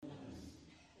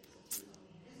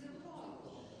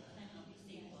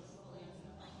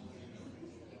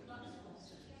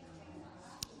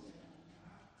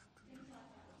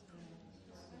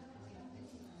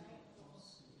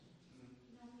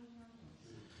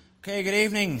Okay, good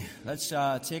evening. Let's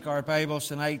take our Bibles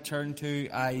tonight, turn to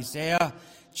Isaiah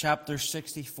chapter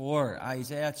 64.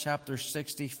 Isaiah chapter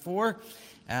 64,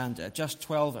 and just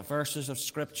 12 verses of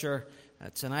Scripture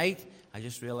tonight. I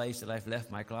just realized that I've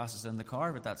left my glasses in the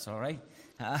car, but that's all right.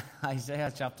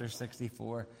 Isaiah chapter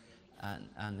 64,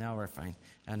 and now we're fine.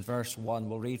 And verse 1,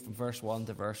 we'll read from verse 1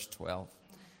 to verse 12.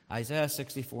 Isaiah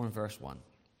 64 and verse 1.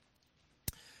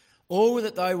 Oh,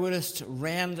 that thou wouldest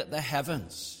rend the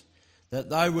heavens, that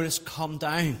thou wouldest come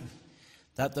down,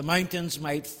 that the mountains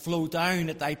might flow down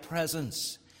at thy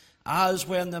presence. As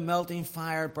when the melting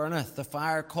fire burneth, the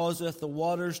fire causeth the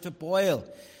waters to boil,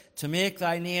 to make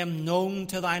thy name known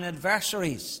to thine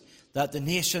adversaries, that the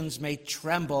nations may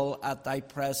tremble at thy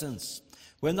presence.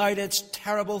 When thou didst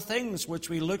terrible things which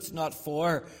we looked not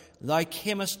for, thou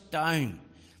camest down.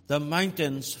 The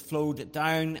mountains flowed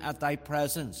down at thy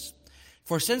presence.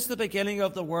 For since the beginning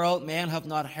of the world men have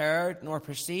not heard, nor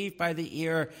perceived by the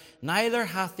ear, neither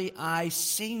hath the eye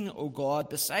seen, O God,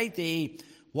 beside thee,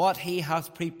 what he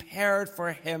hath prepared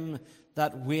for him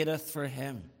that waiteth for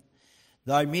him.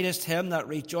 Thou meetest him that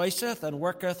rejoiceth and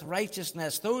worketh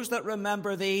righteousness, those that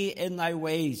remember thee in thy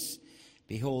ways.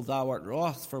 Behold, thou art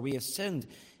wroth, for we have sinned.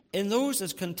 In those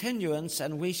is continuance,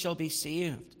 and we shall be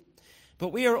saved.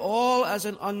 But we are all as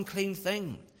an unclean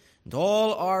thing, and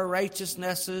all our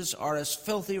righteousnesses are as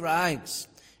filthy rags,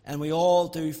 and we all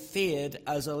do fade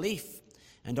as a leaf,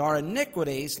 and our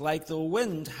iniquities like the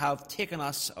wind have taken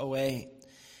us away.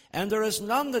 And there is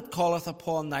none that calleth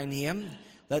upon thy name,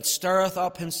 that stirreth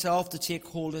up himself to take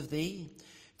hold of thee.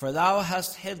 For thou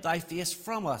hast hid thy face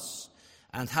from us,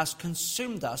 and hast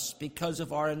consumed us because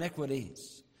of our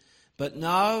iniquities. But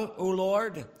now, O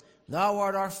Lord, thou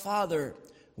art our Father,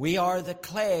 we are the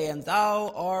clay, and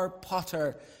thou art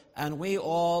potter, and we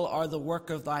all are the work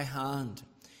of thy hand.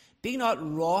 Be not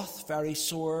wroth very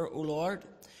sore, O Lord,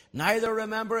 neither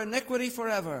remember iniquity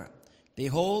forever.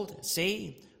 Behold,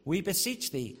 see, we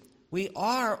beseech thee, we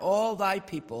are all thy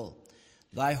people.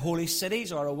 Thy holy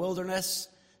cities are a wilderness,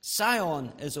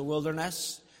 Sion is a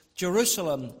wilderness,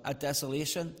 Jerusalem a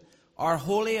desolation. Our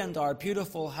holy and our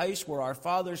beautiful house where our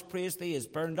fathers praised thee is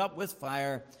burned up with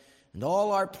fire, and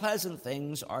all our pleasant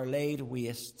things are laid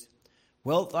waste.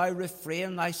 Wilt thou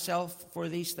refrain thyself for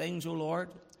these things, O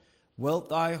Lord? Wilt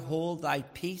thou hold thy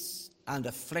peace and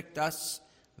afflict us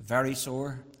very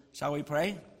sore? Shall we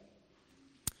pray?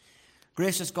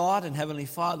 Gracious God and Heavenly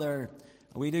Father,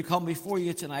 we do come before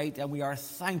you tonight, and we are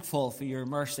thankful for your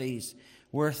mercies.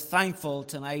 We're thankful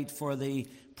tonight for the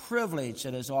privilege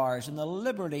that is ours and the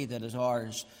liberty that is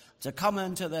ours to come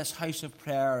into this house of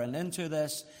prayer and into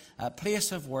this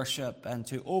place of worship and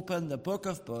to open the book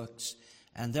of books,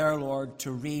 and there, Lord,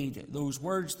 to read those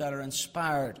words that are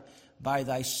inspired by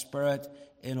thy Spirit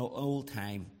in old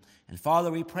time. And Father,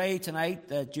 we pray tonight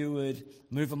that you would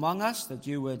move among us, that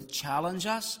you would challenge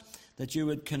us, that you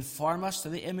would conform us to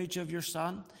the image of your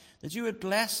Son, that you would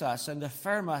bless us and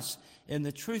affirm us in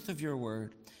the truth of your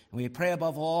word. And we pray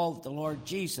above all that the Lord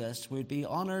Jesus would be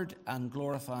honored and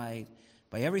glorified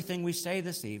by everything we say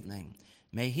this evening.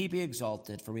 May he be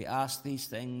exalted, for we ask these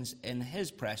things in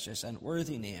his precious and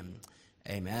worthy name.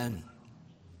 Amen.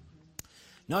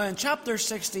 Now, in chapter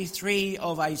 63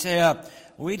 of Isaiah,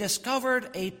 we discovered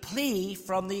a plea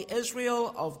from the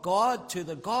Israel of God to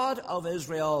the God of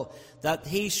Israel that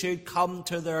he should come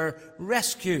to their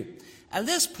rescue. And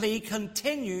this plea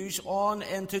continues on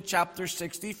into chapter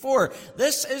 64.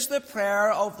 This is the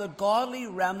prayer of the godly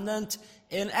remnant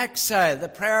in exile, the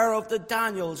prayer of the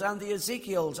Daniels and the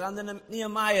Ezekiels and the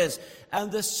Nehemiahs and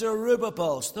the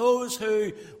Zerubbabels, those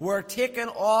who were taken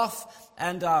off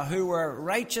and who were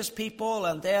righteous people,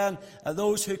 and then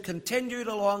those who continued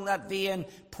along that vein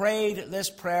prayed this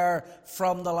prayer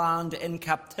from the land in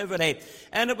captivity.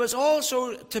 And it was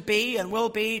also to be and will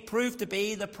be proved to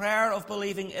be the prayer of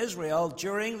believing Israel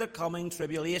during the coming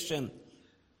tribulation.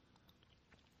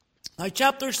 Now,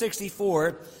 chapter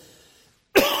 64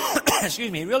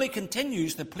 really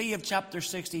continues the plea of chapter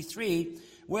 63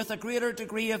 with a greater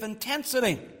degree of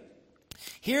intensity.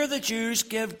 Here the Jews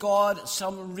give God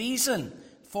some reason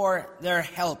for their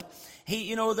help.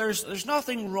 There's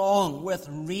nothing wrong with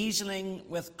reasoning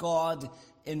with God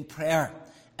in prayer.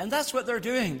 And that's what they're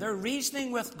doing. They're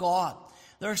reasoning with God.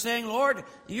 They're saying, Lord,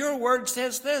 your word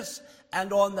says this.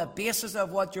 And on the basis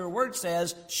of what your word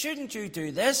says, shouldn't you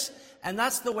do this? And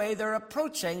that's the way they're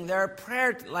approaching their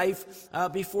prayer life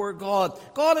before God.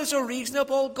 God is a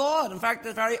reasonable God. In fact, at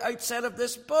the very outset of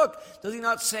this book, does he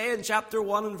not say in chapter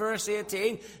 1 and verse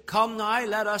 18, "Come now,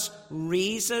 let us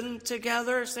reason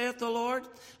together, saith the Lord."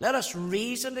 Let us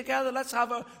reason together. Let's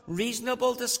have a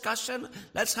reasonable discussion.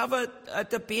 Let's have a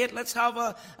debate. Let's have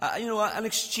an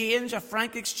exchange, a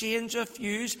frank exchange of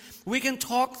views. We can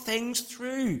talk things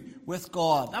through with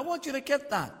God. I want you to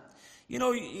get that.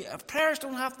 Prayers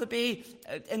don't have to be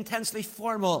intensely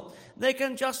formal. They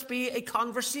can just be a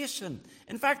conversation.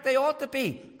 In fact, they ought to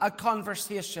be a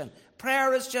conversation.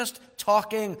 Prayer is just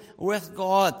talking with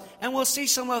God. And we'll see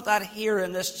some of that here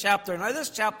in this chapter. Now, this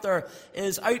chapter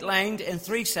is outlined in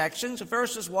 3 sections.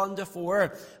 Verses 1 to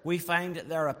 4, we find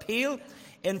their appeal.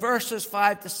 In verses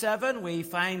 5 to 7, we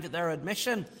find their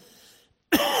admission.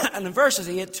 And in verses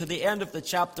 8 to the end of the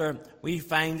chapter, we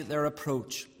find their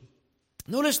approach.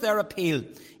 Notice their appeal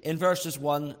in verses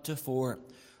 1 to 4.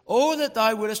 "Oh, that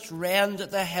thou wouldest rend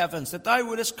the heavens, that thou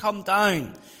wouldest come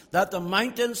down, that the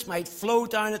mountains might flow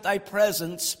down at thy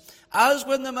presence, as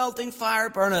when the melting fire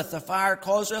burneth, the fire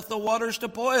causeth the waters to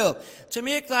boil, to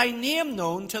make thy name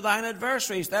known to thine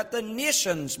adversaries, that the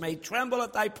nations may tremble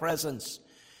at thy presence.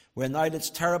 When thou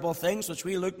didst terrible things which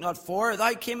we looked not for,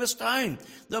 thou camest down,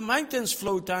 the mountains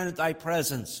flowed down at thy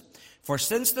presence. For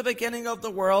since the beginning of the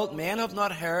world, men have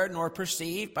not heard nor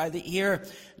perceived by the ear,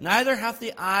 neither hath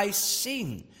the eye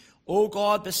seen, O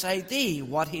God, beside thee,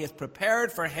 what he hath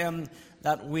prepared for him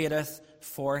that waiteth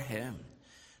for him."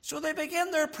 So they begin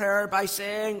their prayer by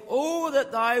saying, "Oh,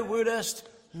 that thou wouldest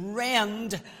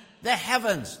rend the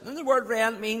heavens." And the word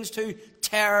rend means to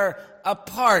tear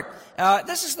apart.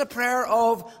 This is the prayer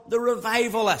of the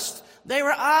revivalist. They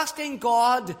were asking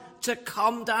God to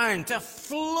come down, to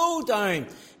flow down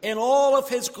in all of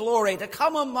his glory, to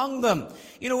come among them.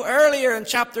 Earlier in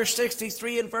chapter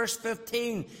 63 and verse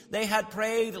 15, they had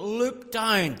prayed, "Look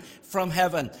down from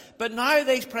heaven." But now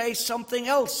they pray something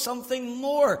else, something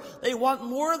more. They want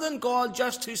more than God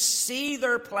just to see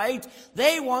their plight.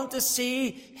 They want to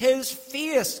see his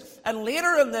face. And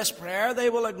later in this prayer, they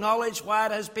will acknowledge why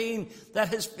it has been that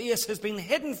his face has been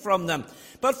hidden from them.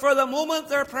 But for the moment,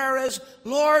 their prayer is,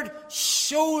 "Lord,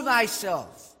 show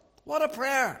thyself." What a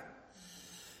prayer.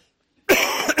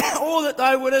 "Oh, that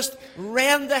thou wouldest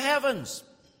rend the heavens,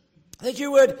 that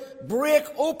you would break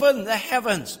open the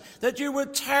heavens, that you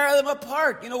would tear them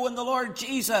apart." When the Lord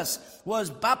Jesus was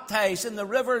baptized in the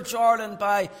river Jordan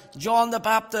by John the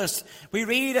Baptist, we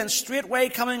read, "And straightway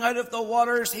coming out of the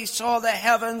waters, he saw the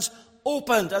heavens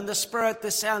opened and the Spirit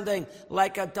descending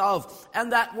like a dove."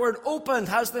 And that word "opened"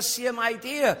 has the same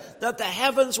idea, that the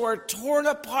heavens were torn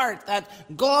apart, that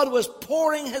God was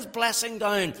pouring his blessing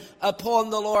down upon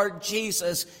the Lord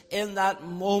Jesus in that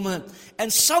moment.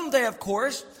 And someday, of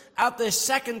course, at the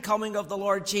second coming of the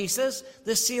Lord Jesus,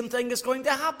 the same thing is going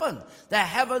to happen. The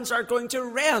heavens are going to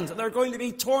rend, they're going to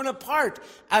be torn apart,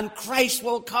 and Christ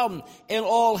will come in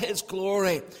all his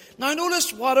glory. Now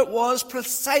notice what it was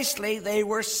precisely they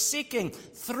were seeking.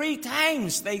 3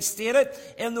 times they stated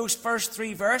in those first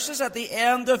 3 verses. At the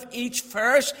end of each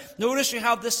verse, notice you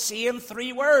have the same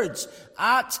 3 words: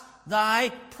 "At thy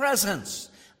presence."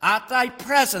 At thy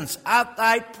presence, at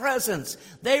thy presence.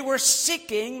 They were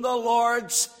seeking the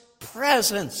Lord's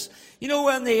presence.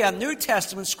 When the New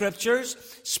Testament scriptures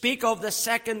speak of the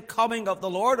second coming of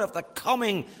the Lord, of the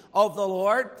coming of the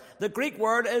Lord, the Greek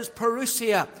word is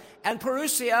parousia. And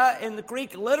parousia in the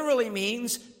Greek literally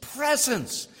means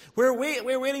presence. We're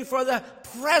waiting for the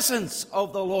presence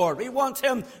of the Lord. We want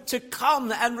him to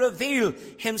come and reveal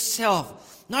himself.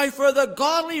 Now, for the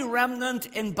godly remnant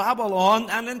in Babylon,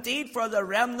 and indeed for the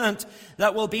remnant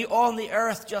that will be on the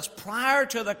earth just prior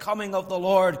to the coming of the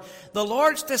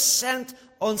Lord's descent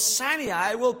on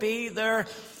Sinai will be their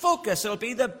focus. It'll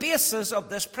be the basis of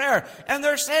this prayer. And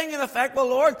they're saying, in effect, "Well,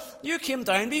 Lord, you came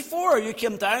down before. You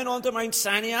came down onto Mount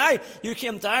Sinai. You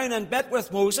came down and met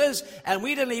with Moses, and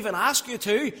we didn't even ask you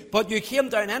to, but you came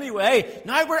down anyway.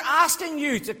 Now we're asking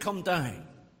you to come down.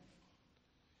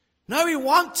 Now we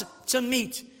want to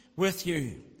meet with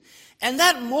you." And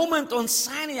that moment on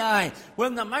Sinai,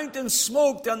 when the mountain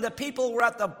smoked and the people were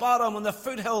at the bottom on the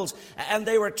foothills, and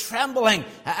they were trembling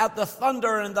at the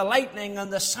thunder and the lightning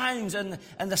and the sounds and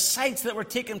the sights that were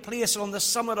taking place on the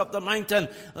summit of the mountain,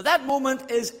 that moment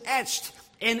is etched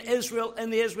in Israel, in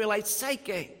the Israelite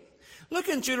psyche. Look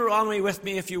in Deuteronomy with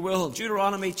me, if you will.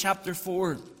 Deuteronomy chapter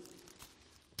 4.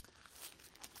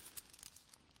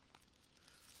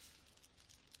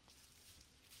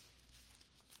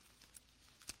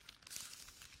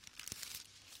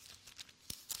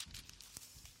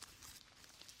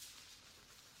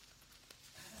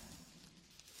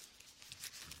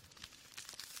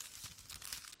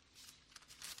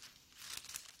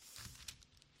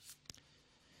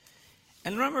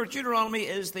 And remember, Deuteronomy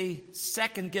is the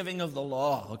second giving of the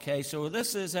law. Okay, so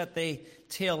this is at the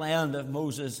tail end of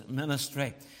Moses'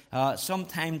 ministry,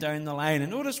 sometime down the line. And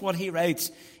notice what he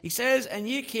writes. He says, "And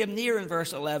ye came near," in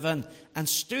verse 11, "and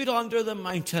stood under the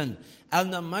mountain,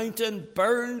 and the mountain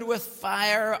burned with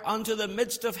fire unto the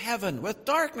midst of heaven, with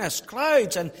darkness,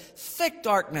 clouds, and thick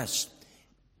darkness.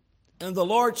 And the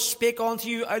Lord spake unto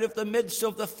you out of the midst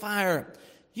of the fire.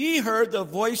 Ye heard the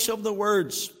voice of the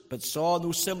words, but saw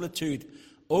no similitude.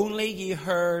 Only ye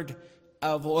heard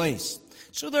a voice."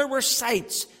 So there were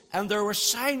sights and there were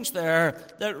signs there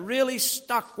that really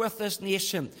stuck with this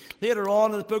nation. Later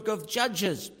on in the book of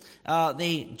Judges,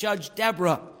 the judge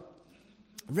Deborah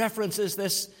references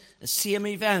this same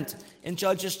event in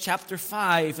Judges chapter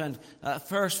 5 and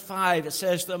verse 5. It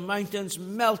says, "The mountains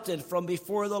melted from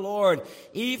before the Lord,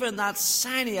 even that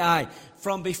Sinai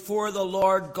from before the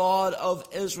Lord God of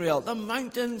Israel." The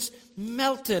mountains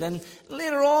melted. And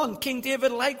later on, King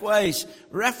David likewise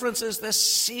references this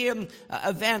same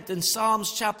event in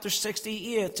Psalms chapter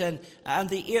 68 and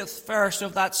the 8th verse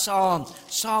of that psalm.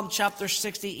 Psalm chapter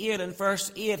 68 and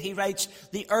verse 8, he writes,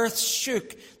 "The earth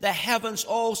shook, the heavens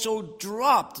also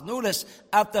dropped." Notice,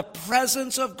 at the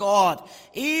presence of God.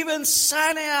 Even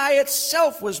Sinai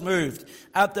itself was moved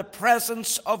at the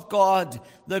presence of God,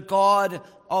 the God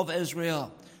of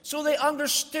Israel. So they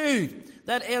understood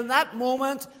that in that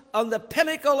moment, on the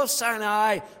pinnacle of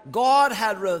Sinai, God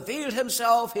had revealed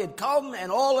himself. He had come in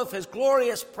all of his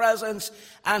glorious presence,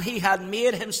 and he had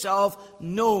made himself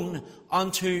known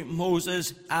unto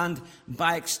Moses and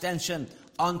by extension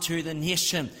unto the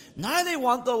nation. Now they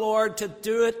want the Lord to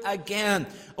do it again.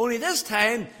 Only this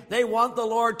time they want the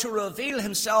Lord to reveal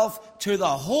himself to the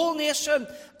whole nation,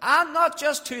 and not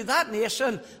just to that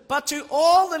nation, but to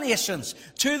all the nations,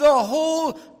 to the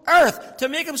whole earth, to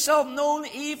make himself known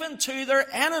even to their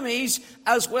enemies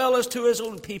as well as to his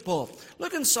own people.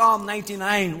 Look in Psalm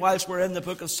 99 whilst we're in the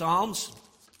book of Psalms.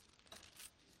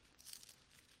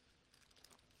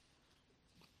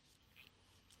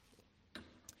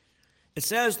 It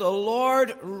says, "The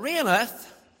Lord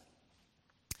reigneth,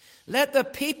 let the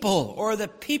people," or the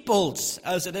peoples,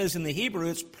 as it is in the Hebrew,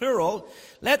 it's plural,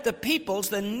 "let the peoples,"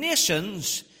 the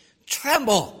nations,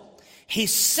 "tremble. He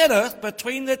sitteth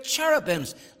between the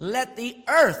cherubims. Let the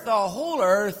earth," the whole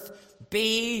earth,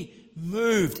 "be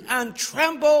moved." And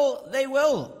tremble they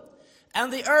will.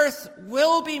 And the earth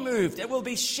will be moved. It will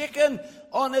be shaken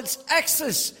on its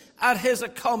axis at his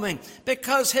coming,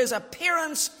 because his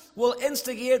appearance will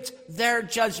instigate their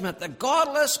judgment. The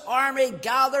godless army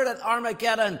gathered at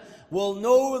Armageddon will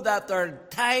know that their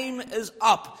time is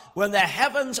up when the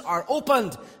heavens are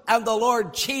opened and the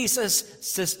Lord Jesus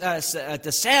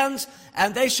descends,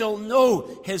 and they shall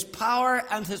know his power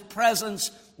and his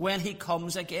presence when he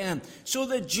comes again. So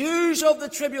the Jews of the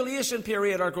tribulation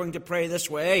period are going to pray this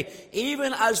way,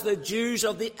 even as the Jews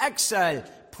of the exile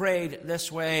prayed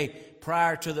this way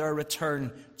prior to their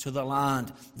return to the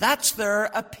land. That's their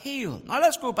appeal. Now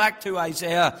let's go back to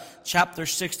Isaiah chapter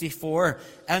 64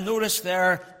 and notice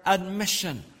their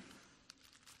admission.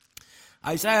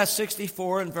 Isaiah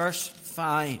 64 and verse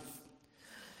 5.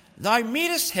 "Thou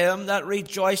meetest him that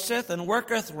rejoiceth and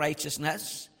worketh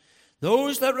righteousness.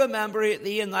 Those that remember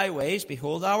thee in thy ways,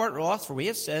 behold, thou art wroth, for we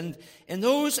have sinned. In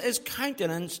those is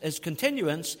countenance, is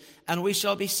continuance, and we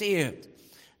shall be saved.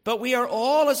 But we are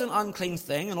all as an unclean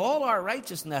thing, and all our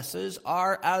righteousnesses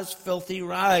are as filthy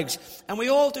rags. And we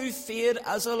all do fade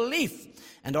as a leaf,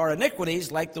 and our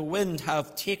iniquities like the wind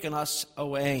have taken us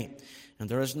away. And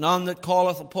there is none that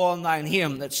calleth upon thine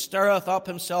name, that stirreth up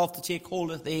himself to take hold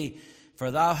of thee.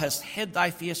 For thou hast hid thy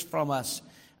face from us,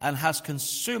 and hast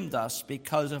consumed us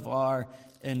because of our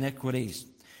iniquities."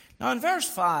 Now in verse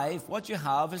 5, what you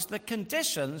have is the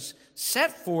conditions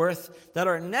set forth that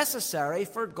are necessary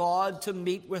for God to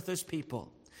meet with his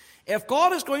people. If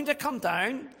God is going to come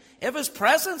down, if his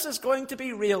presence is going to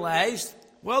be realized,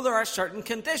 well, there are certain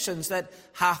conditions that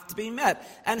have to be met.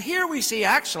 And here we see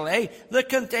actually the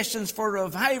conditions for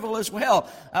revival as well,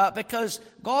 because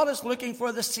God is looking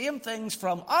for the same things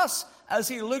from us as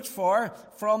he looked for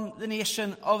from the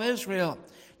nation of Israel.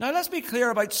 Now let's be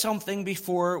clear about something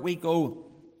before we go.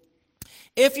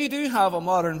 If you do have a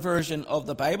modern version of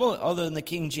the Bible, other than the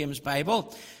King James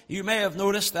Bible, you may have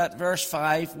noticed that verse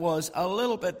 5 was a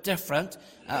little bit different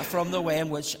from the way in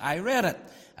which I read it.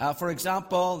 For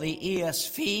example, the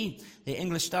ESV, the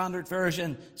English Standard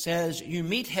Version, says, "You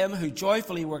meet him who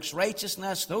joyfully works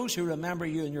righteousness, those who remember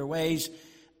you in your ways.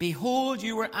 Behold,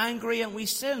 you were angry and we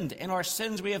sinned. In our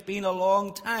sins we have been a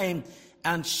long time,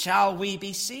 and shall we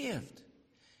be saved?"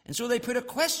 And so they put a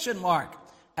question mark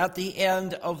at the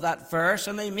end of that verse,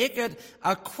 and they make it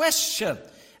a question.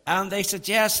 And they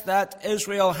suggest that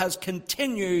Israel has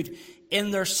continued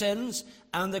in their sins,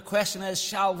 and the question is,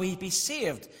 shall we be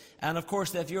saved? And of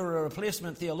course, if you're a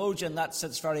replacement theologian, that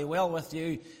sits very well with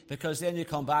you, because then you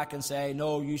come back and say,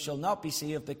 no, you shall not be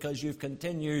saved because you've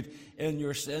continued in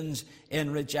your sins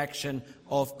in rejection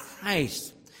of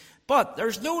Christ. But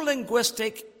there's no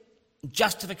linguistic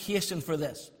justification for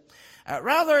this.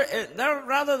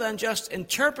 Rather than just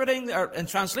interpreting and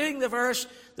translating the verse,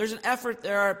 there's an effort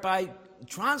there by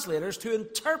translators to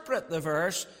interpret the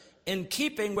verse in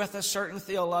keeping with a certain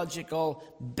theological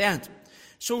bent.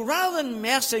 So rather than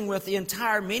messing with the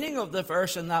entire meaning of the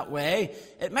verse in that way,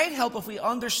 it might help if we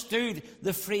understood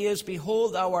the phrase,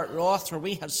 behold thou art wroth, for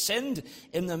we have sinned,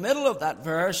 in the middle of that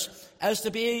verse, as to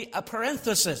be a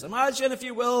parenthesis. Imagine, if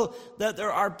you will, that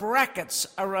there are brackets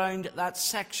around that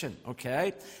section,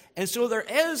 okay? And so there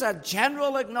is a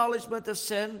general acknowledgement of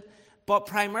sin, but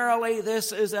primarily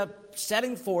this is a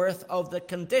setting forth of the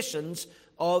conditions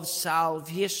of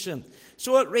salvation.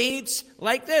 So it reads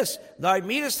like this: Thou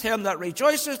meetest him that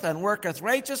rejoiceth and worketh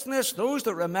righteousness, those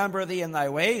that remember thee in thy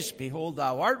ways. Behold,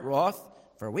 thou art wroth,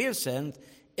 for we have sinned.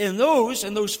 In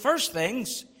those first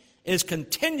things is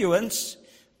continuance,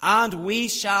 and we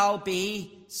shall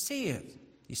be saved.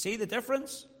 You see the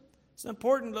difference? It's an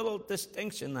important little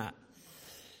distinction, that.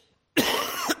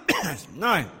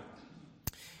 Now,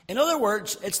 in other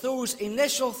words, it's those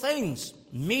initial things: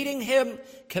 meeting him,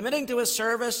 committing to his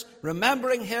service,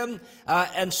 remembering him,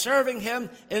 and serving him.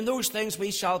 In those things we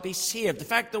shall be saved. In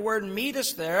fact, the word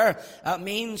meetest there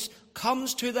means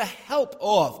comes to the help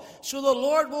of. So the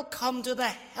Lord will come to the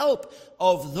help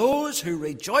of those who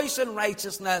rejoice in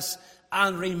righteousness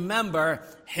and remember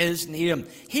his name.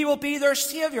 He will be their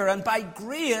Savior, and by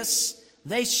grace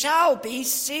they shall be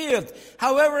saved.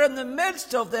 However, in the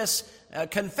midst of this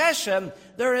confession,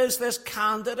 there is this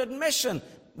candid admission: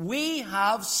 we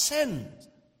have sinned.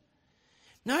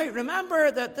 Now,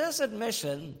 remember that this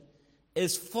admission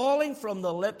is falling from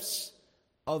the lips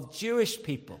of Jewish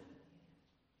people.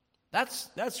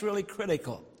 That's really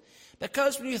critical.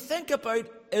 Because when you think about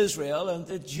Israel and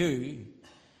the Jew,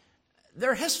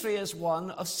 their history is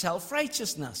one of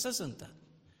self-righteousness, isn't it?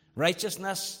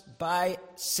 Righteousness by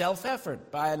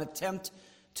self-effort, by an attempt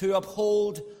to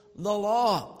uphold the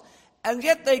law. And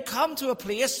yet they come to a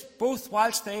place, both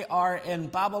whilst they are in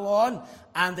Babylon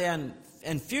and then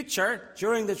in future,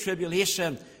 during the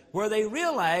tribulation, where they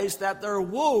realize that their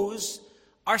woes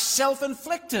are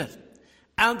self-inflicted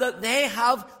and that they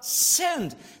have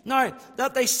sinned. Now,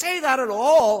 that they say that at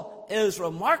all is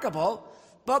remarkable,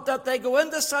 but that they go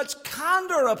into such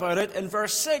candor about it in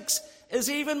verse 6 is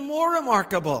even more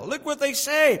remarkable. Look what they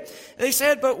say. They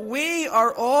said, but we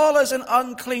are all as an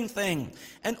unclean thing,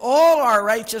 and all our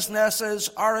righteousnesses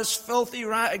are as filthy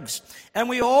rags, and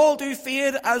we all do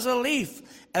fade as a leaf,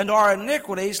 and our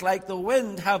iniquities like the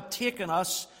wind have taken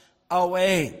us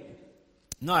away.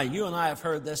 Now, you and I have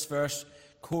heard this verse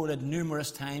quoted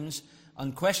numerous times,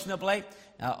 unquestionably.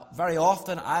 Very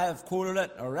often I have quoted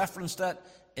it or referenced it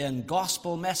in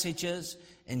gospel messages,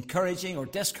 encouraging or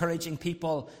discouraging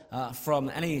people from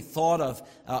any thought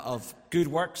of good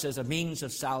works as a means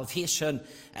of salvation.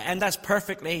 And that's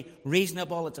perfectly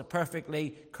reasonable. It's a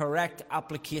perfectly correct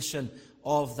application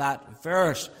of that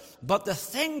verse. But the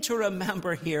thing to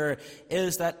remember here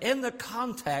is that in the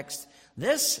context,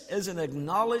 this is an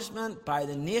acknowledgement by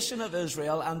the nation of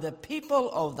Israel and the people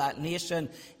of that nation,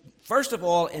 first of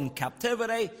all in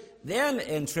captivity, then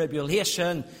in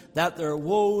tribulation, that their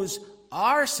woes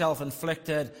are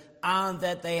self-inflicted and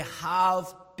that they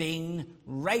have been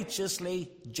righteously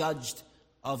judged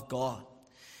of God.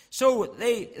 So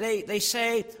they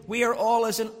say, we are all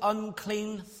as an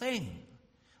unclean thing.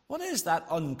 What is that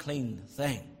unclean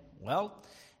thing? Well,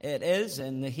 it is,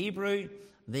 in the Hebrew,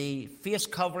 the face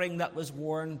covering that was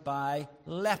worn by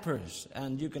lepers.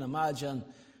 And you can imagine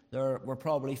there were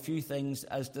probably few things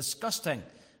as disgusting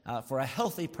for a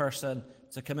healthy person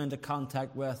to come into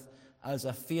contact with as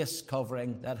a face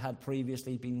covering that had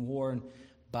previously been worn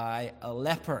by a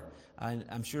leper. And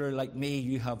I'm sure, like me,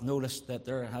 you have noticed that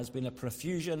there has been a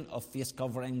profusion of face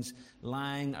coverings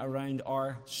lying around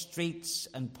our streets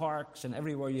and parks, and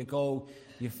everywhere you go,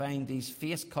 you find these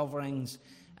face coverings.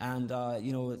 And,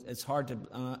 it's hard to...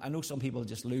 I know some people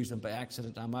just lose them by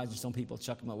accident. I imagine some people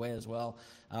chuck them away as well.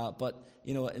 But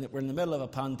we're in the middle of a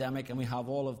pandemic, and we have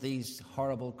all of these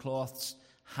horrible cloths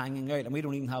hanging out, and we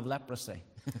don't even have leprosy.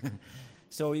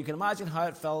 So you can imagine how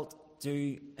it felt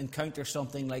to encounter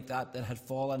something like that had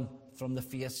fallen from the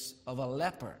face of a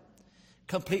leper.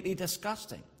 Completely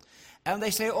disgusting. And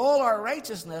they say all our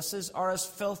righteousnesses are as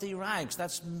filthy rags.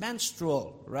 That's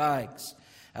menstrual rags.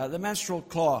 the menstrual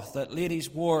cloth that ladies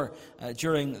wore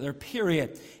during their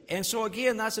period. And so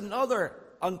again, that's another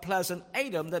unpleasant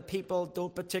item that people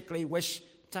don't particularly wish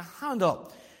to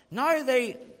handle. Now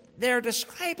they're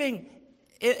describing,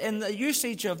 in the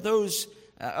usage of those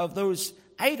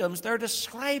items, they're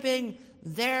describing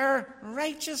their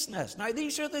righteousness. Now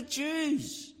these are the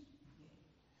Jews.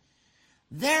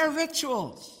 Their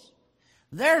rituals,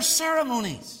 their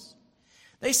ceremonies.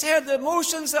 They said the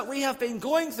motions that we have been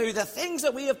going through, the things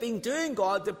that we have been doing,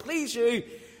 God, to please you,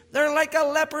 they're like a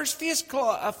leper's face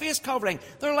covering.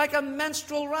 They're like a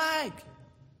menstrual rag.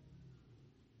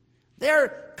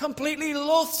 They're completely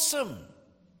loathsome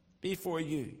before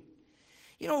you.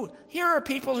 You know, here are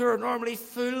people who are normally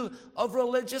full of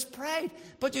religious pride.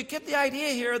 But you get the idea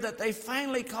here that they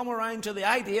finally come around to the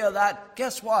idea that,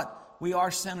 guess what? We are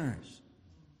sinners.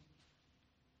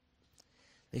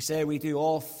 They say we do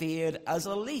all fade as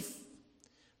a leaf.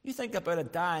 You think about a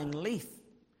dying leaf.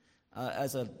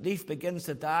 As a leaf begins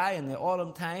to die in the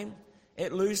autumn time,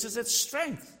 it loses its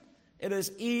strength. It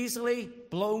is easily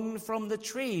blown from the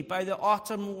tree by the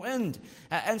autumn wind.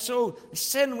 And so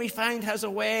sin, we find, has a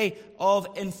way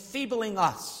of enfeebling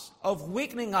us, of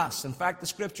weakening us. In fact, the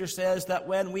Scripture says that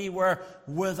when we were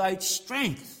without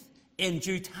strength, in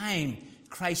due time,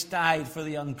 Christ died for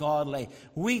the ungodly.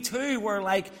 We too were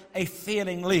like a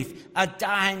failing leaf, a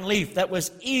dying leaf that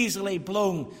was easily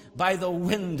blown by the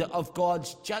wind of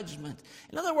God's judgment.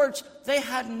 In other words, they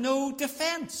had no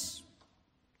defense.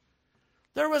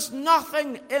 There was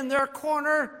nothing in their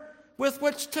corner with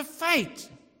which to fight.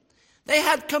 They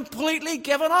had completely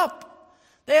given up.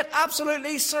 They had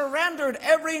absolutely surrendered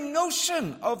every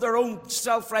notion of their own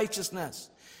self-righteousness.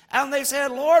 And they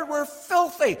said, Lord, we're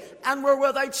filthy and we're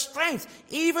without strength.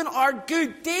 Even our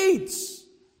good deeds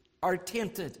are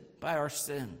tainted by our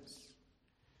sins.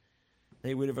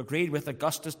 They would have agreed with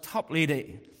Augustus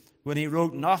Toplady when he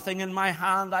wrote, nothing in my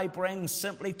hand I bring,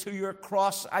 simply to your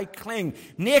cross I cling.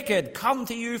 Naked, come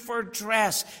to you for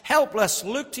dress. Helpless,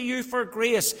 look to you for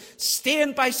grace.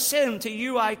 Stained by sin, to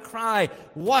you I cry.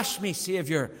 Wash me,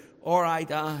 Savior, or I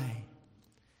die.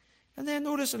 And then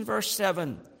notice in verse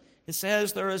 7, it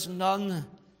says, there is none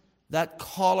that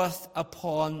calleth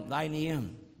upon thy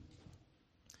name.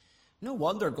 No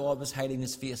wonder God was hiding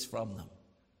his face from them.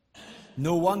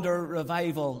 No wonder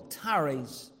revival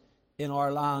tarries in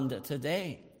our land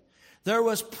today. There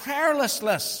was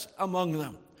prayerlessness among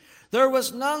them. There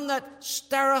was none that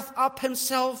stirreth up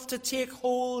himself to take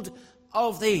hold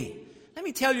of thee. Let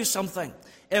me tell you something.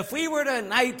 If we were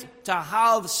tonight to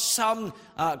have some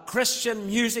Christian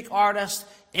music artist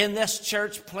in this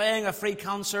church playing a free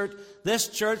concert, this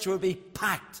church would be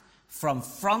packed from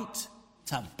front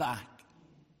to back.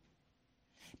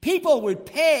 People would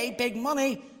pay big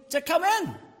money to come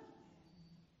in.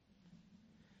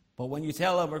 But when you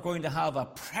tell them we're going to have a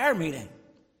prayer meeting,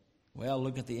 well,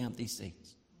 look at the empty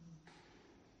seats.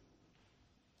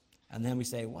 And then we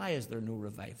say, why is there no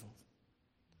revival?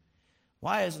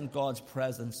 Why isn't God's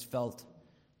presence felt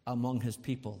among his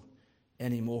people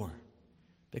anymore?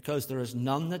 Because there is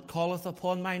none that calleth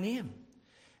upon my name,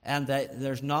 and that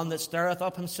there's none that stirreth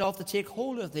up himself to take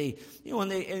hold of thee. You know,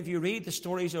 if you read the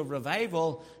stories of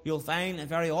revival, you'll find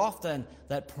very often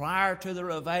that prior to the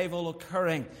revival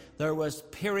occurring, there was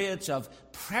periods of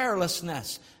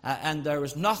prayerlessness, and there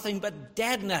was nothing but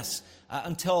deadness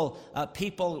until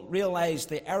people realized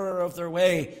the error of their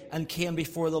way and came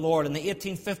before the Lord. In the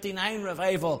 1859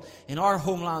 revival in our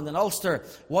homeland in Ulster,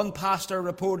 one pastor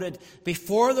reported,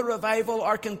 before the revival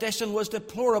our condition was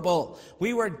deplorable.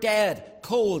 We were dead,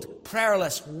 cold,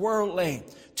 prayerless, worldly.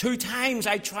 2 times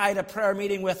I tried a prayer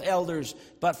meeting with elders,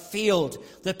 but failed.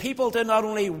 The people did not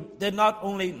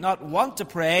only not want to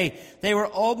pray, they were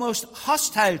almost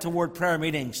hostile toward prayer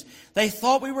meetings. They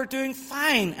thought we were doing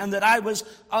fine and that I was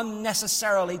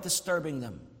unnecessarily disturbing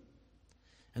them.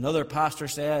 Another pastor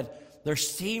said, there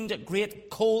seemed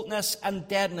great coldness and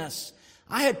deadness.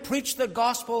 I had preached the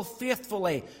gospel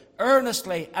faithfully,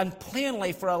 earnestly, and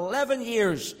plainly for 11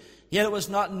 years, yet it was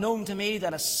not known to me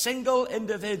that a single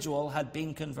individual had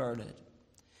been converted.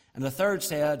 And the third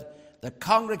said, the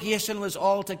congregation was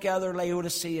altogether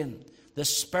Laodicean. The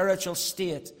spiritual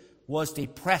state was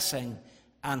depressing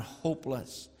and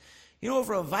hopeless. You know, if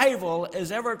revival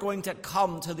is ever going to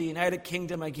come to the United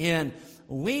Kingdom again,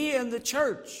 we in the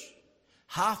church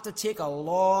have to take a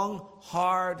long,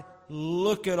 hard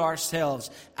look at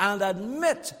ourselves and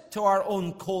admit to our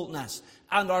own coldness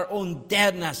and our own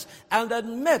deadness, and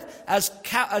admit, as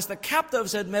the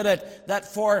captives admitted, that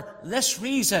for this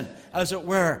reason, as it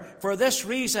were, for this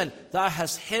reason thou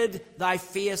hast hid thy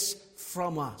face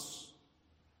from us.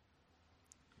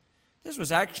 This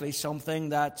was actually something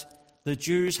that the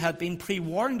Jews had been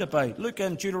pre-warned about. Look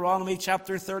in Deuteronomy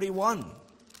chapter 31.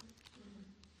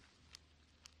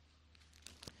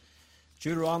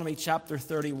 Deuteronomy chapter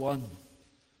 31.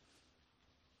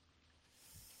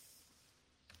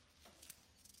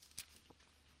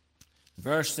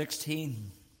 Verse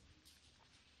 16.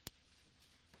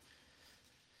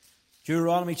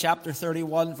 Deuteronomy chapter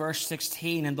 31, verse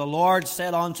 16. And the Lord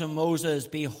said unto Moses,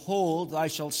 Behold, thou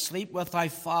shalt sleep with thy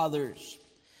fathers.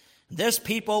 This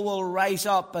people will rise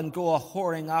up and go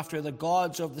a-whoring after the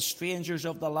gods of the strangers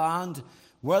of the land,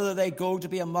 whether they go to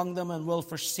be among them, and will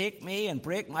forsake me and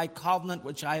break my covenant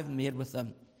which I have made with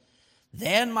them.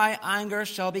 Then my anger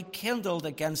shall be kindled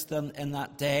against them in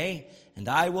that day, and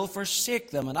I will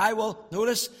forsake them, and I will,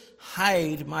 notice,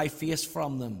 hide my face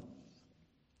from them.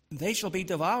 They shall be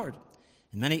devoured,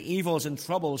 and many evils and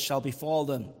troubles shall befall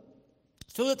them,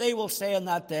 so that they will say in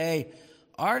that day,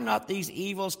 Are not these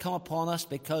evils come upon us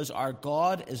because our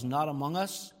God is not among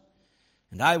us?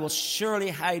 And I will surely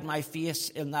hide my face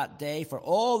in that day for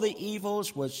all the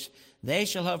evils which they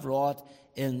shall have wrought,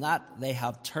 in that they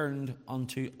have turned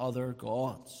unto other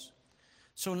gods.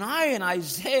 So now in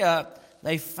Isaiah,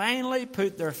 they finally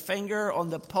put their finger on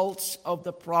the pulse of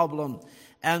the problem.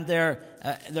 And their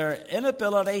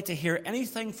inability to hear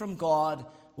anything from God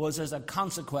was as a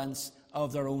consequence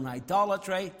of their own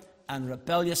idolatry and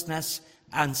rebelliousness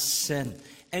and sin.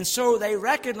 And so they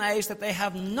recognize that they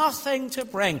have nothing to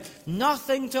bring,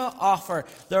 nothing to offer.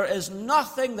 There is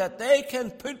nothing that they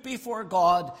can put before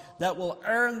God that will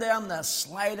earn them the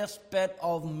slightest bit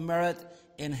of merit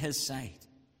in His sight.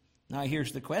 Now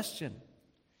here's the question.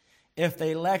 If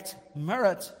they lacked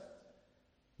merit,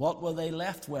 what were they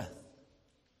left with?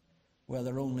 Well,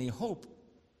 their only hope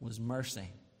was mercy.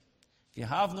 If you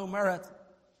have no merit,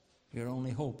 your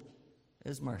only hope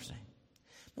is mercy.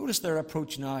 Notice their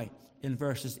approach now in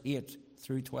verses 8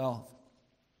 through 12.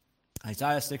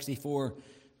 Isaiah 64,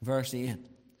 verse 8.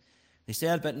 They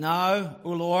said, But now, O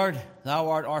Lord, thou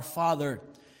art our Father.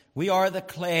 We are the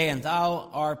clay, and thou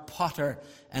art potter,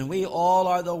 and we all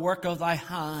are the work of thy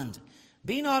hand.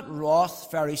 Be not wroth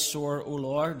very sore, O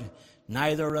Lord,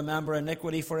 neither remember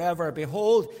iniquity forever.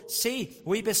 Behold, see,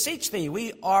 we beseech thee,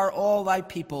 we are all thy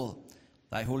people.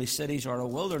 Thy holy cities are a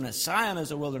wilderness. Zion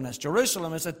is a wilderness.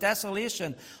 Jerusalem is a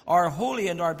desolation. Our holy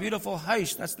and our beautiful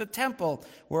house, that's the temple,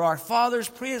 where our fathers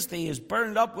praised thee, is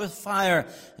burned up with fire,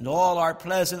 and all our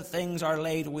pleasant things are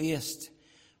laid waste.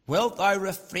 Wilt thou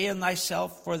refrain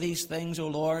thyself for these things, O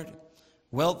Lord?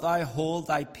 Wilt thou hold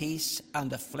thy peace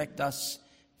and afflict us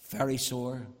very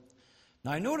sore?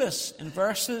 Now notice in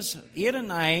verses 8 and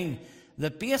 9, the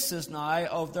basis now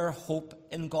of their hope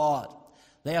in God.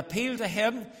 They appeal to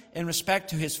Him in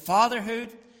respect to His fatherhood,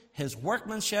 His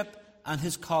workmanship, and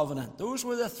His covenant. Those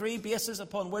were the three bases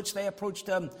upon which they approached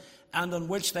Him and on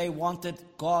which they wanted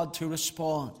God to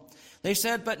respond. They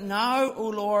said, But now, O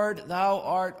Lord, thou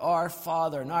art our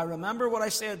Father. Now remember what I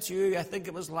said to you, I think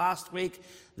it was last week.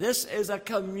 This is a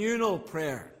communal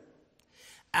prayer.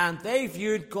 And they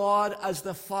viewed God as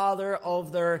the Father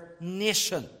of their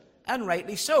nation. And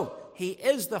rightly so. He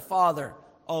is the Father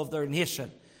of their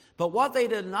nation. But what they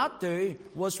did not do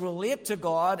was relate to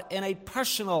God in a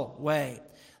personal way.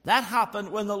 That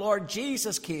happened when the Lord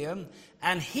Jesus came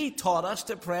and He taught us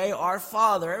to pray, Our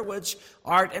Father, which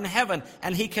art in heaven.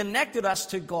 And He connected us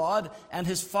to God and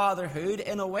His fatherhood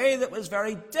in a way that was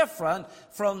very different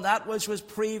from that which was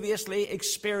previously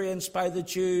experienced by the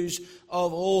Jews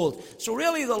of old. So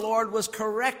really the Lord was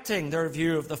correcting their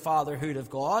view of the fatherhood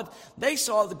of God. They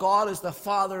saw God as the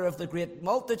Father of the great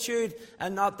multitude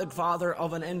and not the Father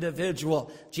of an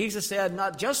individual. Jesus said,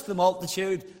 not just the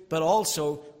multitude, but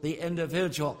also the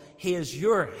individual. He is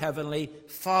your heavenly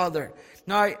Father.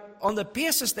 Now, on the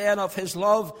basis then of His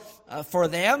love for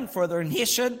them, for their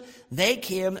nation, they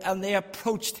came and they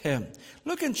approached Him.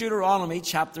 Look in Deuteronomy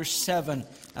chapter 7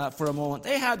 for a moment.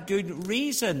 They had good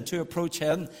reason to approach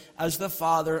Him as the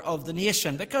Father of the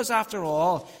nation, because after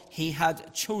all, He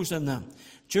had chosen them.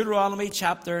 Deuteronomy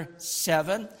chapter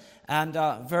 7 and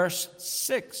verse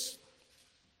 6.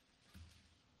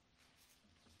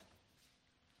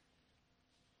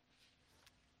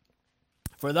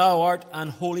 For thou art an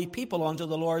holy people unto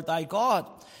the Lord thy God.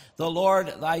 The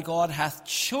Lord thy God hath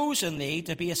chosen thee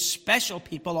to be a special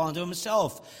people unto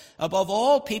Himself, above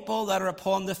all people that are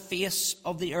upon the face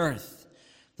of the earth.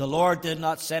 The Lord did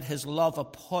not set His love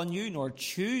upon you, nor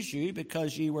choose you,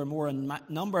 because ye were more in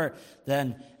number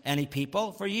than any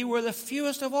people, for ye were the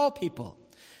fewest of all people.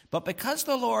 But because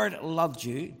the Lord loved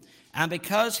you, and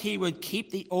because He would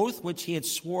keep the oath which He had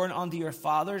sworn unto your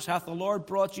fathers, hath the Lord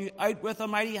brought you out with a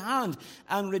mighty hand,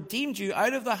 and redeemed you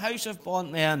out of the house of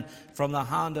bondmen, from the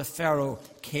hand of Pharaoh,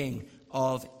 king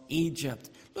of Egypt.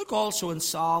 Look also in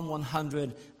Psalm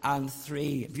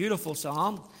 103. Beautiful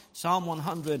psalm. Psalm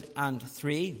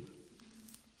 103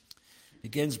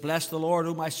 begins, "Bless the Lord,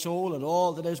 O my soul, and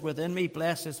all that is within me.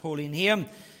 Bless his holy name."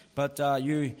 But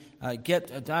you get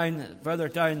further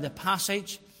down the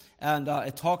passage, and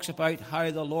it talks about how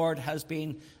the Lord has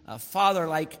been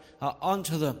father-like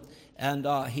unto them. And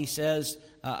he says,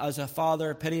 as a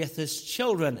father pitieth his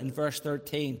children, in verse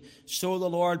 13, so the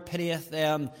Lord pitieth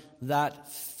them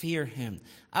that fear him.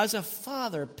 As a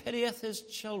father pitieth his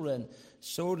children,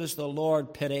 so does the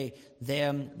Lord pity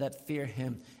them that fear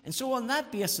him. And so on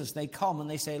that basis they come and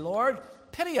they say, "Lord,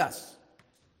 pity us."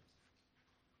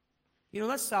 You know,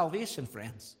 that's salvation,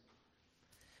 friends.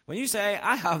 When you say,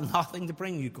 "I have nothing to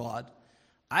bring you, God.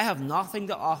 I have nothing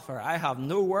to offer. I have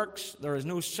no works. There is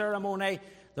no ceremony.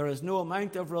 There is no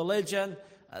amount of religion.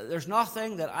 There's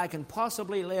nothing that I can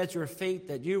possibly lay at your feet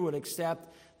that you would accept.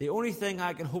 The only thing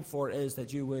I can hope for is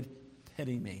that you would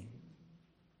pity me,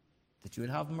 that you would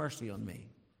have mercy on me,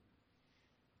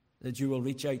 that you will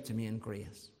reach out to me in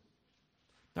grace."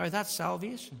 Now, that's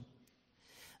salvation.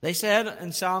 They said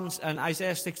in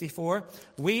Isaiah 64,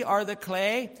 "We are the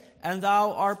clay, and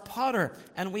thou art potter,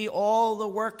 and we all the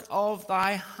work of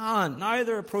thy hand." Now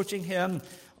they're approaching him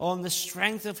on the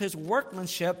strength of his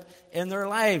workmanship in their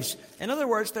lives. In other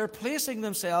words, they're placing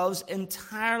themselves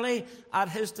entirely at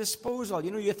his disposal. You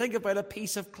know, you think about a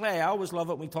piece of clay. I always love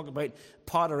it when we talk about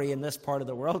pottery in this part of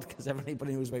the world, because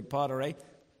everybody knows about pottery.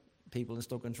 People in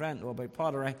Stoke-on-Trent know about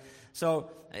pottery.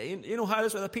 So, you know how it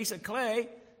is with a piece of clay.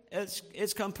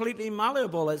 It's completely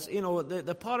malleable. It's, you know,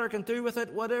 the potter can do with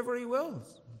it whatever he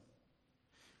wills.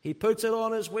 He puts it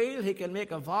on his wheel. He can make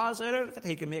a vase out of it.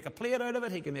 He can make a plate out of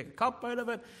it. He can make a cup out of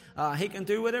it. He can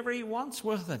do whatever he wants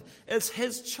with it. It's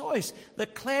his choice. The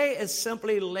clay is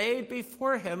simply laid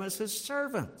before him as his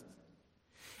servant.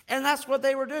 And that's what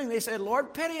they were doing. They said,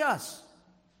 "Lord, pity us.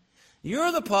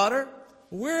 You're the potter.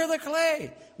 We're the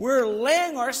clay. We're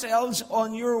laying ourselves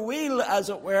on your wheel, as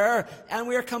it were, and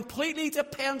we're completely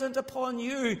dependent upon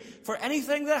you for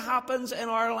anything that happens in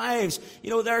our lives." You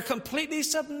know, they're completely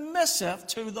submissive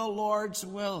to the Lord's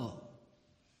will.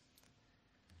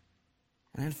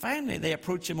 And then finally, they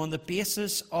approach him on the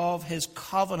basis of his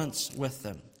covenants with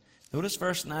them. Notice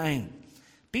verse 9.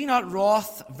 "Be not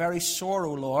wroth very sore,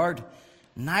 O Lord,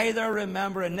 neither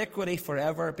remember iniquity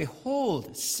forever.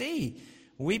 Behold, see,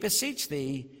 we beseech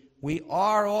thee, we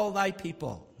are all thy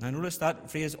people." Now notice that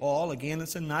phrase, all. Again,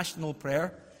 it's a national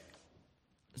prayer.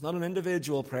 It's not an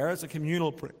individual prayer. It's a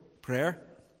communal prayer.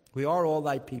 We are all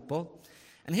thy people.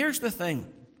 And here's the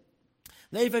thing.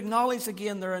 They've acknowledged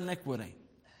again their iniquity.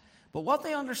 But what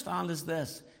they understand is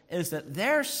this, is that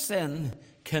their sin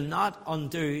cannot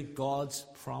undo God's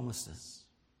promises.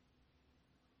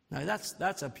 Now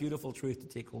that's a beautiful truth to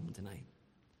take home tonight.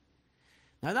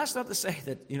 Now that's not to say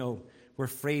that, you know, we're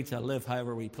free to live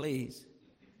however we please.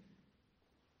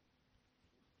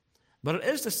 But it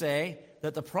is to say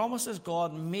that the promises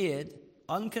God made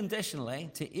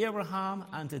unconditionally to Abraham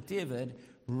and to David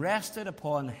rested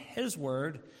upon his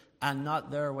word and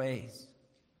not their ways.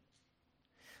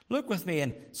 Look with me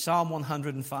in Psalm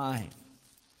 105.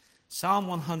 Psalm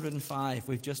 105.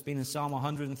 We've just been in Psalm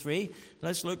 103.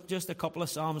 Let's look just a couple of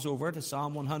psalms over to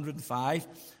Psalm 105,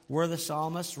 where the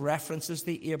psalmist references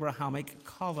the Abrahamic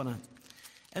covenant.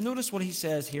 And notice what he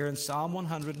says here in Psalm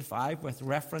 105 with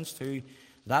reference to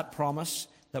that promise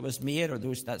that was made, or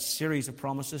that series of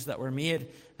promises that were made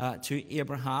to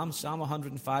Abraham. Psalm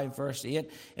 105 verse 8.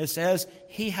 It says,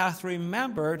 "He hath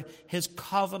remembered his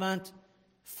covenant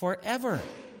forever.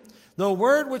 The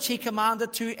word which he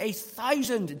commanded to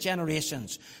 1,000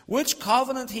 generations, which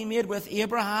covenant he made with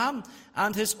Abraham,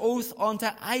 and his oath unto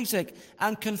Isaac,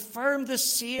 and confirmed the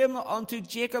same unto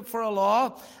Jacob for a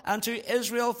law, and to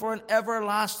Israel for an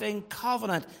everlasting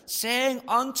covenant, saying,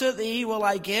 Unto thee will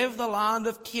I give the land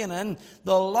of Canaan,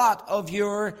 the lot of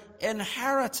your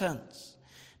inheritance."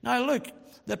 Now look,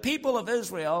 the people of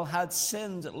Israel had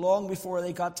sinned long before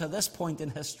they got to this point in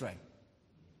history.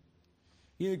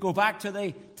 You go back to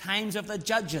the times of the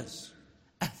judges.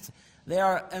 They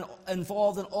are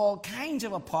involved in all kinds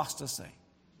of apostasy.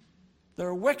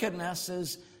 Their wickedness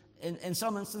is, in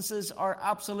some instances, are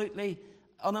absolutely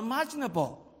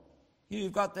unimaginable.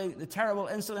 You've got the terrible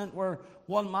incident where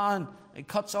one man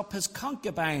cuts up his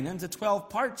concubine into 12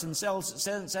 parts and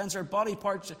sends her body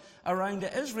parts around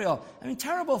to Israel. I mean,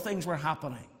 terrible things were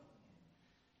happening.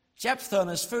 Jephthah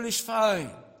and his foolish vow.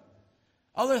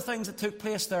 Other things that took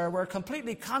place there were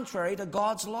completely contrary to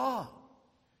God's law.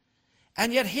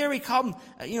 And yet here we come,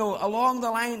 along the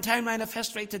timeline of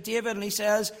history to David, and he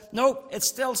says, no, it's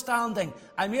still standing.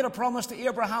 I made a promise to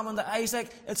Abraham and to Isaac.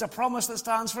 It's a promise that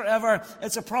stands forever.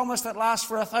 It's a promise that lasts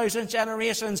for 1,000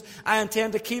 generations. I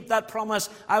intend to keep that promise.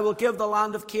 I will give the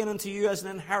land of Canaan to you as an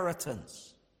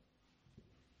inheritance.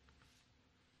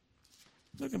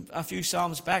 Look at a few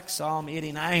Psalms back, Psalm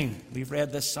 89. We've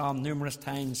read this psalm numerous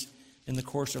times in the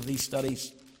course of these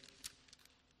studies.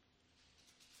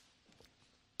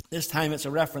 This time it's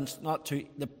a reference not to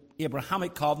the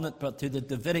Abrahamic covenant, but to the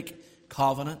Davidic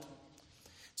covenant.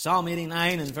 Psalm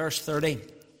 89 and verse 30.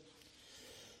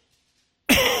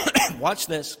 Watch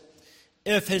this.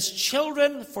 If his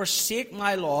children forsake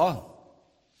my law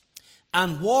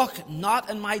and walk not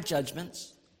in my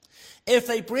judgments, if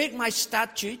they break my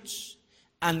statutes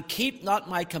and keep not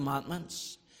my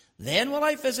commandments, then will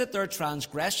I visit their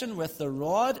transgression with the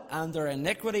rod and their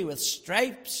iniquity with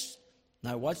stripes.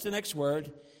 Now watch the next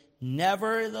word.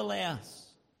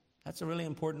 Nevertheless. That's a really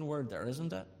important word there,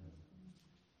 isn't it?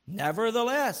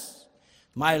 Nevertheless,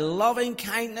 my loving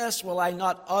kindness will I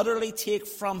not utterly take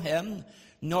from him,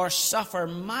 nor suffer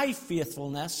my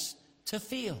faithfulness to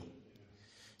fail.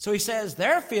 So he says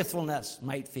their faithfulness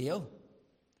might fail,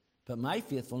 but my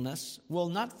faithfulness will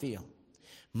not fail.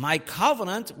 My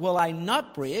covenant will I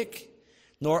not break,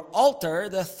 nor alter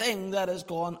the thing that has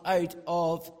gone out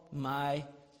of my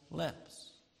lips.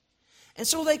 And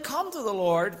so they come to the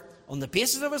Lord on the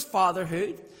basis of his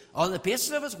fatherhood, on the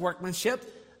basis of his workmanship,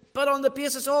 but on the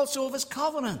basis also of his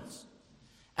covenants.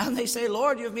 And they say,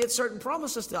 Lord, you've made certain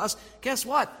promises to us. Guess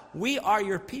what? We are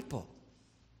your people.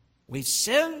 We've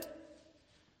sinned.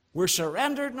 We're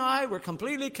surrendered now. We're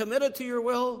completely committed to your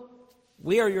will.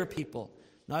 We are your people.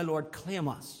 Now, Lord, claim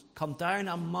us. Come down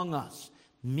among us.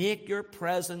 Make your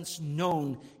presence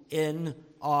known in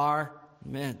our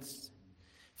midst.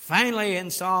 Finally, in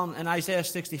Isaiah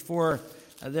 64,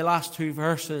 the last two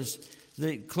verses,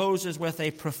 it closes with a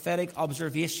prophetic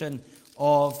observation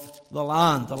of the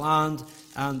land. The land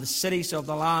and the cities of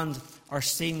the land are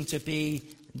seen to be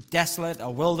desolate, a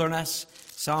wilderness.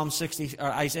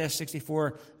 Isaiah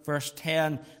 64, verse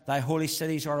 10, thy holy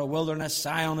cities are a wilderness,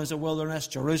 Zion is a wilderness,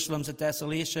 Jerusalem's a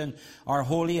desolation. Our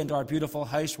holy and our beautiful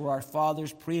house where our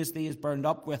fathers praised thee is burned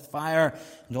up with fire,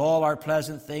 and all our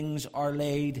pleasant things are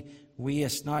laid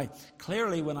waste. Now,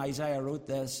 clearly when Isaiah wrote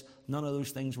this, none of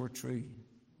those things were true.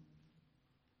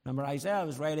 Remember, Isaiah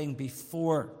was writing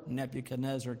before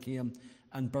Nebuchadnezzar came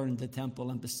and burned the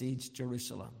temple and besieged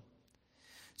Jerusalem.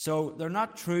 So they're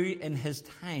not true in his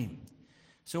time.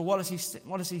 So what is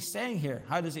he saying here?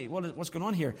 What's going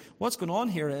on here? What's going on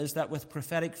here is that with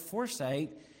prophetic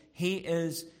foresight, he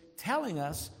is telling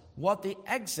us what the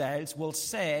exiles will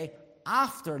say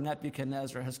after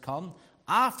Nebuchadnezzar has come,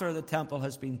 after the temple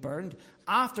has been burned,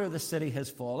 after the city has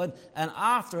fallen, and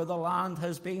after the land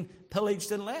has been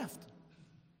pillaged and left.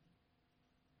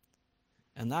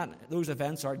 And those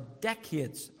events are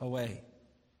decades away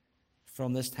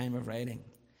from this time of writing.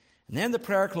 And then the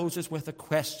prayer closes with a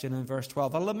question in verse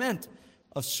 12, a lament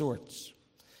of sorts.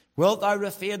 Wilt thou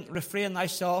refrain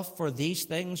thyself for these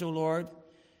things, O Lord?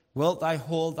 Wilt thou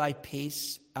hold thy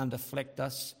peace and afflict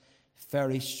us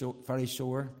very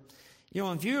sore?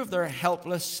 In view of their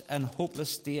helpless and hopeless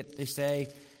state, they say,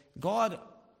 God,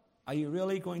 are you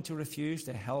really going to refuse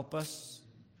to help us?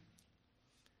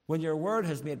 When your word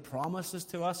has made promises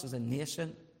to us as a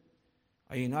nation,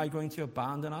 are you now going to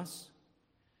abandon us?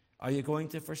 Are you going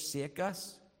to forsake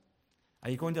us? Are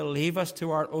you going to leave us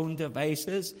to our own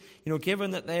devices?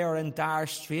 Given that they are in dire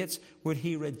straits, would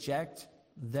he reject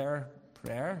their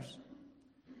prayers?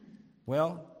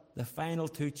 Well, the final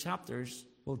two chapters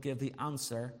will give the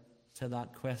answer to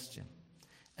that question.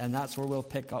 And that's where we'll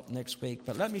pick up next week.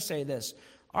 But let me say this.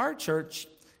 Our church,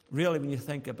 really, when you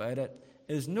think about it,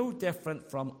 is no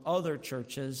different from other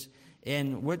churches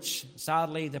in which,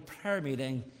 sadly, the prayer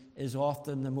meeting is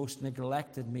often the most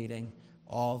neglected meeting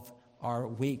of our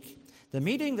week. The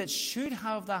meeting that should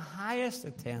have the highest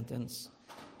attendance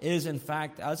is, in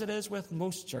fact, as it is with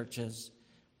most churches,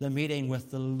 the meeting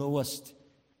with the lowest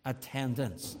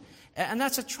attendance. And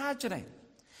that's a tragedy.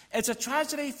 It's a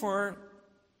tragedy for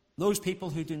those people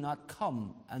who do not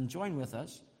come and join with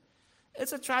us.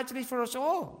 It's a tragedy for us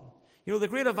all. The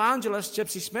great evangelist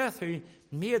Gypsy Smith, who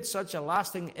made such a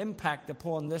lasting impact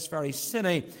upon this very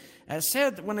city,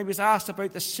 said when he was asked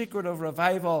about the secret of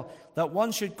revival that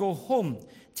one should go home,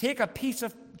 take a piece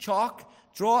of chalk,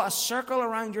 draw a circle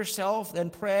around yourself, then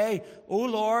pray, O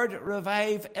Lord,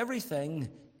 revive everything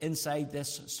inside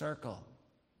this circle.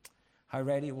 How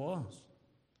right he was.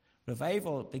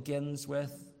 Revival begins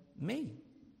with me,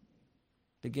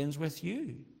 begins with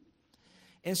you.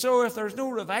 And so if there's no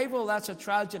revival, that's a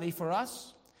tragedy for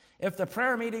us. If the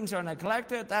prayer meetings are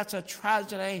neglected, that's a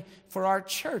tragedy for our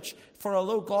church. For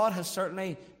although God has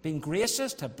certainly been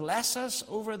gracious to bless us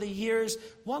over the years,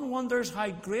 one wonders how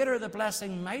greater the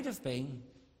blessing might have been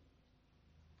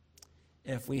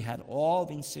if we had all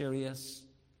been serious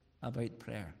about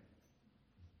prayer.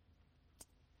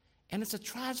 And it's a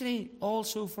tragedy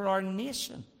also for our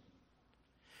nation.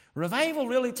 Revival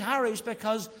really tarries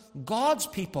because God's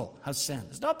people have sinned.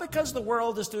 It's not because the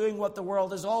world is doing what the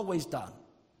world has always done.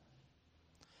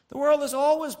 The world has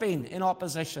always been in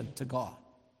opposition to God.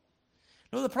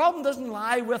 No, the problem doesn't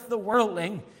lie with the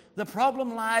worldling. The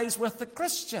problem lies with the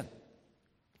Christian,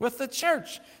 with the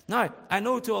church. Now, I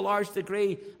know to a large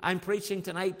degree I'm preaching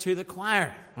tonight to the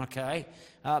choir, okay?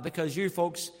 Because you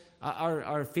folks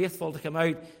are faithful to come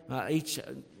out each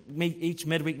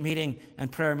midweek meeting and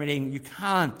prayer meeting. You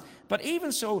can. But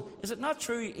even so, is it not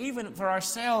true, even for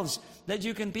ourselves, that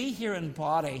you can be here in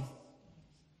body,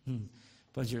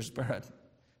 but your spirit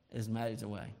is miles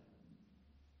away?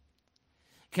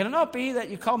 Can it not be that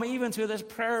you come even to this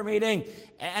prayer meeting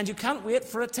and you can't wait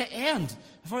for it to end,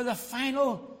 for the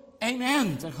final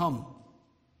amen to come?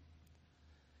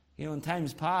 You know, in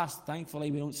times past,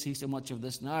 thankfully we don't see so much of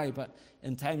this now, but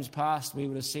in times past we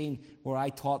would have seen where I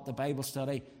taught the Bible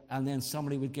study and then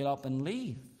somebody would get up and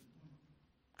leave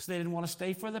because they didn't want to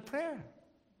stay for the prayer.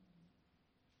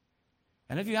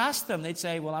 And if you asked them, they'd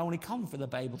say, well, I only come for the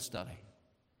Bible study.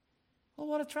 Well,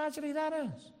 what a tragedy that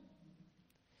is.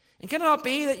 And can it not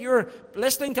be that you're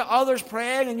listening to others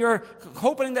praying and you're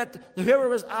hoping that whoever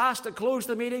was asked to close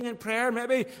the meeting in prayer,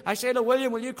 maybe I say to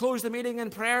William, will you close the meeting in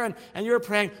prayer? And you're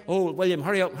praying, oh, William,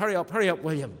 hurry up,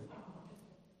 William.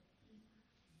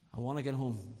 I want to get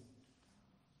home.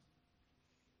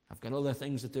 I've got other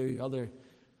things to do, other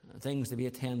things to be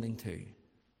attending to.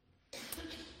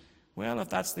 Well, if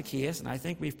that's the case, and I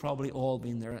think we've probably all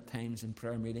been there at times in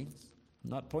prayer meetings, I'm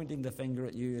not pointing the finger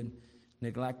at you and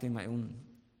neglecting my own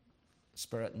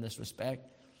spirit in this respect.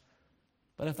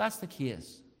 But if that's the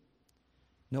case,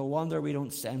 no wonder we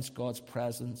don't sense God's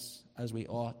presence as we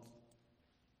ought.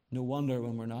 No wonder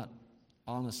when we're not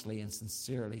honestly and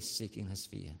sincerely seeking His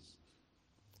face.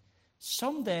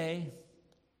 Someday,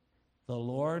 the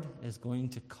Lord is going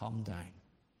to come down.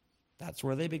 That's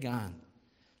where they began,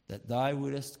 that thou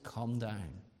wouldest come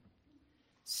down.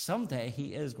 Someday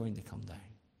He is going to come down.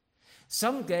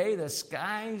 Someday the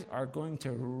skies are going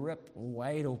to rip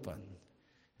wide open.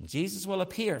 And Jesus will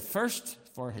appear first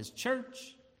for His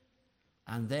church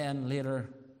and then later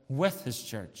with His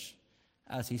church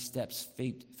as He steps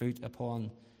foot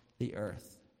upon the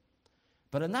earth.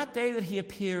 But in that day that He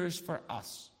appears for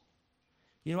us,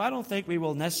 you know, I don't think we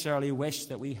will necessarily wish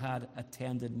that we had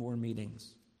attended more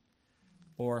meetings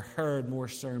or heard more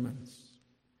sermons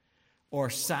or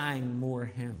sang more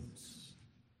hymns.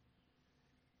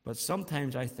 But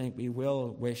sometimes I think we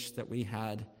will wish that we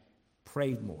had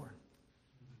prayed more,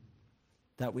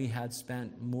 that we had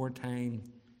spent more time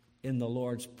in the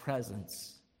Lord's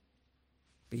presence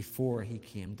before He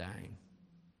came down.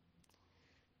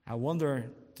 I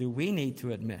wonder, do we need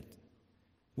to admit,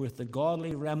 with the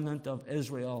godly remnant of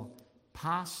Israel,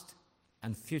 past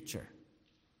and future,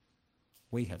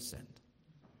 we have sinned?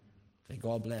 May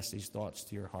God bless these thoughts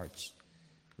to your hearts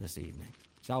this evening.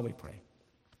 Shall we pray?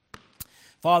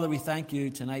 Father, we thank You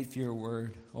tonight for Your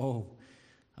word. Oh,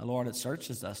 Lord, it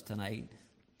searches us tonight,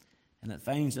 and it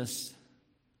finds us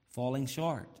falling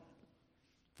short.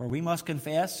 For we must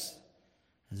confess,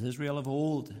 as Israel of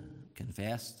old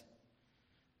confessed,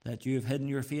 that You have hidden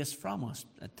Your face from us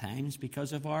at times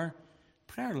because of our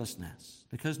prayerlessness,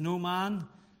 because no man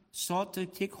sought to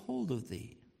take hold of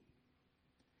Thee.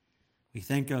 We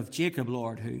think of Jacob,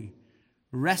 Lord, who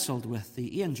wrestled with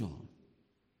the angel,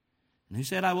 and who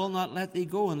said, I will not let Thee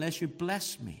go unless You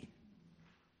bless me.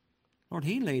 Lord,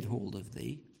 he laid hold of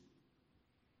Thee.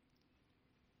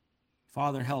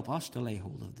 Father, help us to lay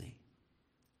hold of Thee.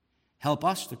 Help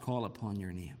us to call upon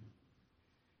Your name.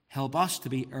 Help us to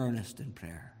be earnest in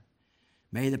prayer.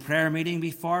 May the prayer meeting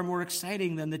be far more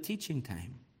exciting than the teaching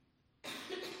time.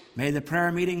 May the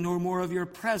prayer meeting know more of Your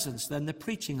presence than the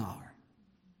preaching hour.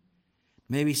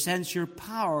 May we sense Your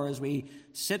power as we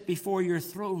sit before Your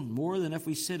throne more than if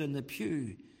we sit in the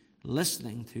pew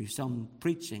listening to some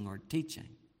preaching or teaching.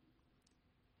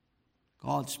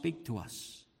 God, speak to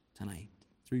us tonight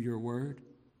through Your word.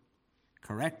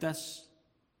 Correct us.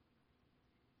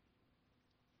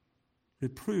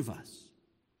 Reprove us.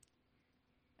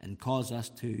 And cause us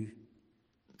to,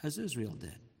 as Israel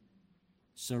did,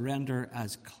 surrender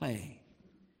as clay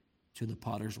to the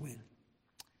potter's wheel.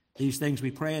 These things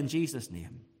we pray in Jesus'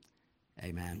 name.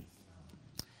 Amen.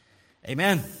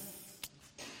 Amen.